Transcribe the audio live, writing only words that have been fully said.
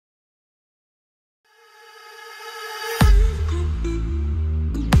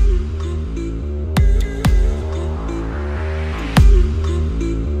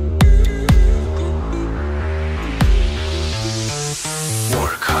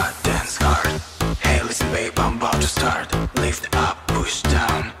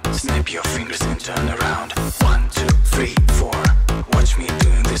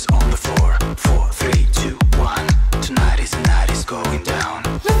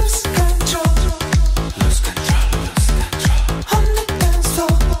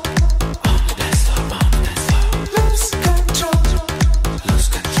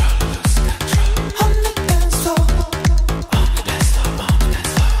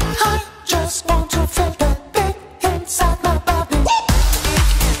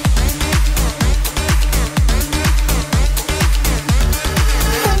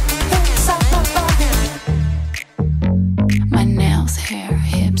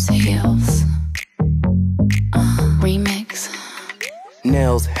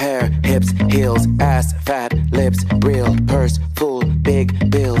Nails, hair, hips, heels, ass, fat, lips, real, purse, full,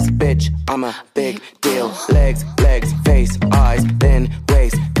 big bills, bitch, I'm a big deal. Legs, face, eyes, thin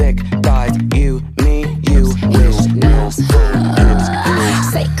waist, thick thighs, you, me, you, wish. Nails, hips,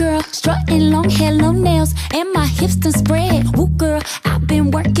 heels. Say girl, strutting long hair, long nails, and my hips done spread. Woo girl, I've been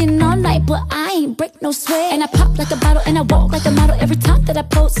working all night, but I ain't break no sweat. And I pop like a bottle and I walk like a model every time that I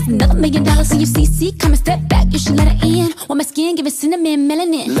post. Another $1 million, so you see, come and step back, you should let it in. Want my skin, give it cinnamon,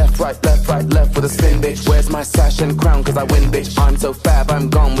 melanin. Left, right, with a spin, bitch. Where's my sash and crown? Cause I win, bitch. I'm so fab, I'm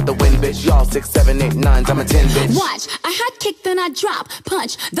gone with the wind, bitch. Y'all 6, 7, 8, 9s, I'm a 10, bitch. Watch, I hot kick, then I drop,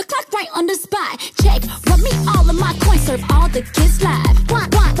 punch the clock right on the spot. Check, run me all of my coins, serve all the kids live.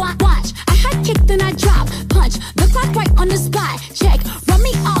 Watch, I hot kick, then I drop, punch the clock right on the spot. Check, run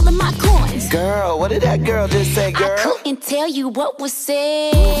me all of my coins. Girl, what did that girl just say, girl? I couldn't tell you what was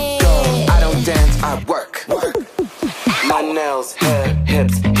said. Go, I don't dance, I work. My nails, hair,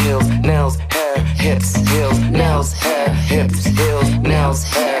 hips, heels, nails, hair, hips, heels, nails, hair, hips, heels, nails,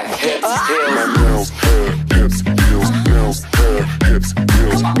 hair, hips, heels. My nails, hair, hips, heels, nails, hair, hips,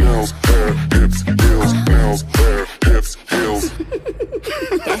 heels, nails, hair, hips, heels, nails, hair, hips, heels.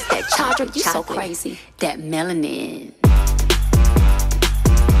 That's that chocolate, you so crazy. That melanin.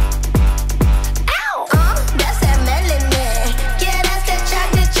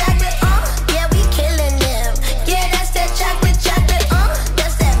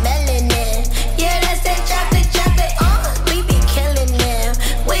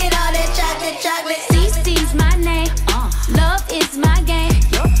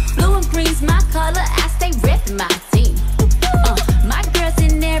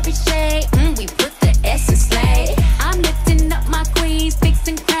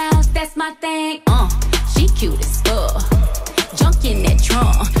 She cute as fuck. Junk in that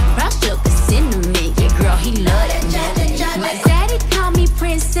trunk. Brown sugar cinnamon. Yeah, girl, he love that. My daddy call me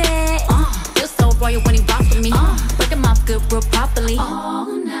princess. Feel so royal when he walks with me. Break him off good, real properly. All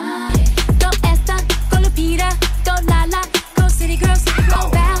night. Go Esther, go Lupita, go Lala, go City Girls, go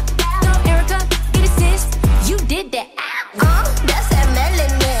Val, go Erica, get a sis. You did that. That's that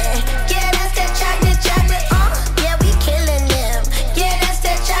melanin. Yeah, that's that chocolate. Yeah, we killing them. Yeah, that's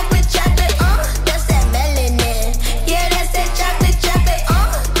that chocolate. That's that melanin. Yeah, that's that chocolate.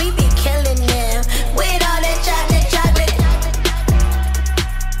 We be killing them with all that chocolate.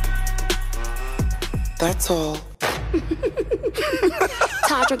 That's all.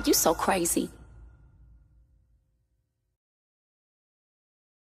 Todrick, you so crazy.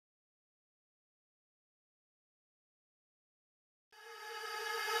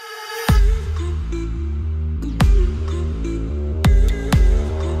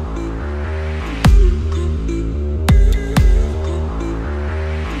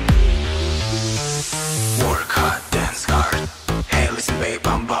 Work hard, dance hard. Hey, listen, babe,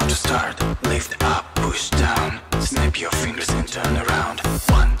 I'm about to start. Lift up, push down. Snap your fingers and turn around.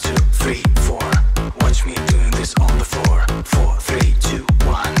 1, 2, 3, 4. Watch me doing this on the floor. 4, 3, 2,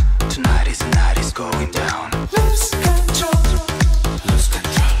 1. Tonight is the night is going down. Lose control. Lose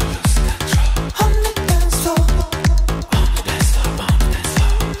control. Lose control. On the dance floor. On the dance floor. On the dance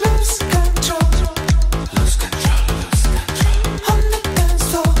floor. Lose control. Lose control. Lose control. On the dance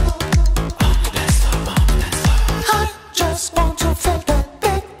floor. On the dance floor. On the dance floor. I just want to feel the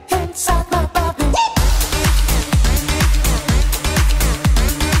beat inside my body.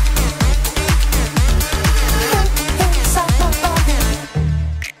 Inside my body.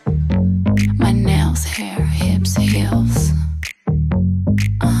 My nails, hair, hips, heels.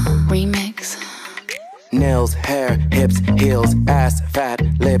 Remix. Nails, hair, hips, heels, ass, fat,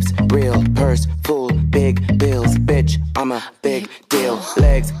 lips, real, purse, full, big bills, bitch, I'm a big deal.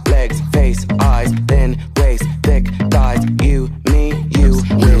 Legs, face, eyes, thin waist, thick thighs, you, me, you,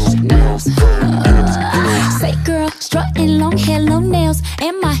 wish. Nails, hips, heels. Say girl, strutting long hair, long nails,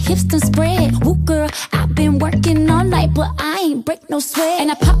 and my hips done spread. Woo girl, I've been working all night, but I ain't break no sweat.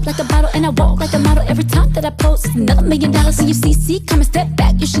 And I pop like a bottle and I walk like a model every time that I post. Another $1 million, so you see, come and step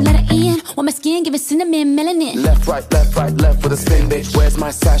back, you should let it in. Want my skin, give it cinnamon, melanin. Left, right, with a spin, bitch. Where's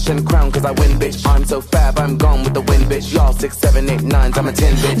my sash and crown? Cause I win, bitch. I'm so fab, I'm gone with the wind, bitch. Y'all 6, 7, 8, 9s, I'm a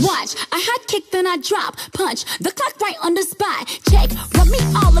 10, bitch. Watch, I hot kick, then I drop, punch the clock right on the spot. Check, run me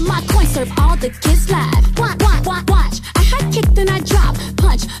all of my coins, serve all the kids live. Watch, I hot kick, then I drop,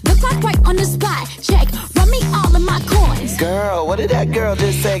 punch the clock right on the spot. Check, run me all of my coins. Girl, what did that girl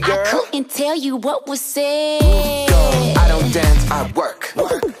just say, girl? I couldn't tell you what was said. Go, I don't dance, I work.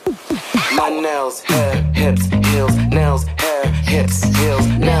 My nails, hair, hips, heels, nails, hair, hips, heels,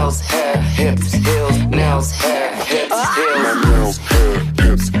 nails, hair, hips, heels, nails, hair, hips, heels. My nails, hair,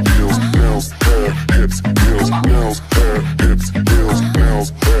 hips, heels, nails, hair, hips, heels, nails, hair, hips, heels, nails.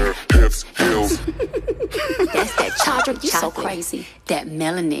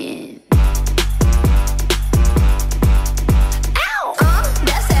 melanin.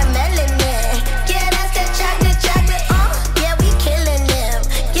 That's that melanin. Yeah, that's that chocolate, chocolate. Yeah, we killing them.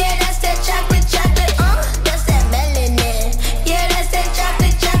 Yeah, that's that chocolate, chocolate. That's that melanin. Yeah, that's that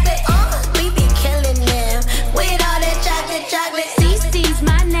chocolate, chocolate. We be killing them with all that chocolate, chocolate. CC's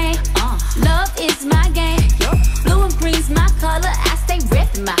my name. Love is my game. Blue and green's my color. I stay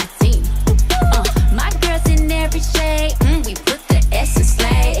repping my team. My girls in every shade. We put the S in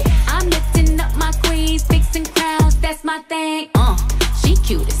slay. I'm lifting up my queens, fixing crowns. That's my thing. She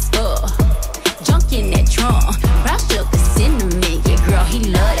cute as fuck. Junk in that trunk. Brown sugar cinnamon. Yeah, girl, he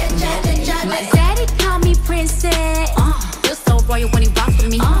love that chocolate. My daddy call me princess. Feel so royal when he rocks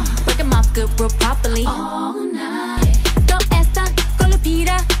with me. Break him off good, real properly. All night. Go Esther, go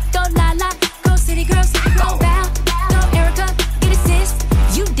Lupita, go Lala, go City Girls, go Val, go Erica, get a sis.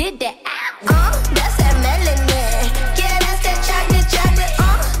 You did that. That's that melanin. Yeah, that's that chocolate, chocolate.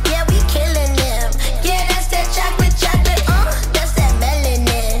 Yeah, we killing them. Yeah, that's that chocolate, chocolate. That's that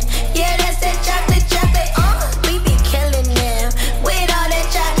melanin. Yeah, that's that chocolate, chocolate. We be killing them with all that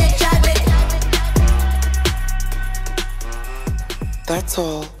chocolate, chocolate. That's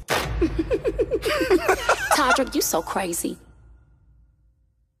all. Todrick, you so crazy.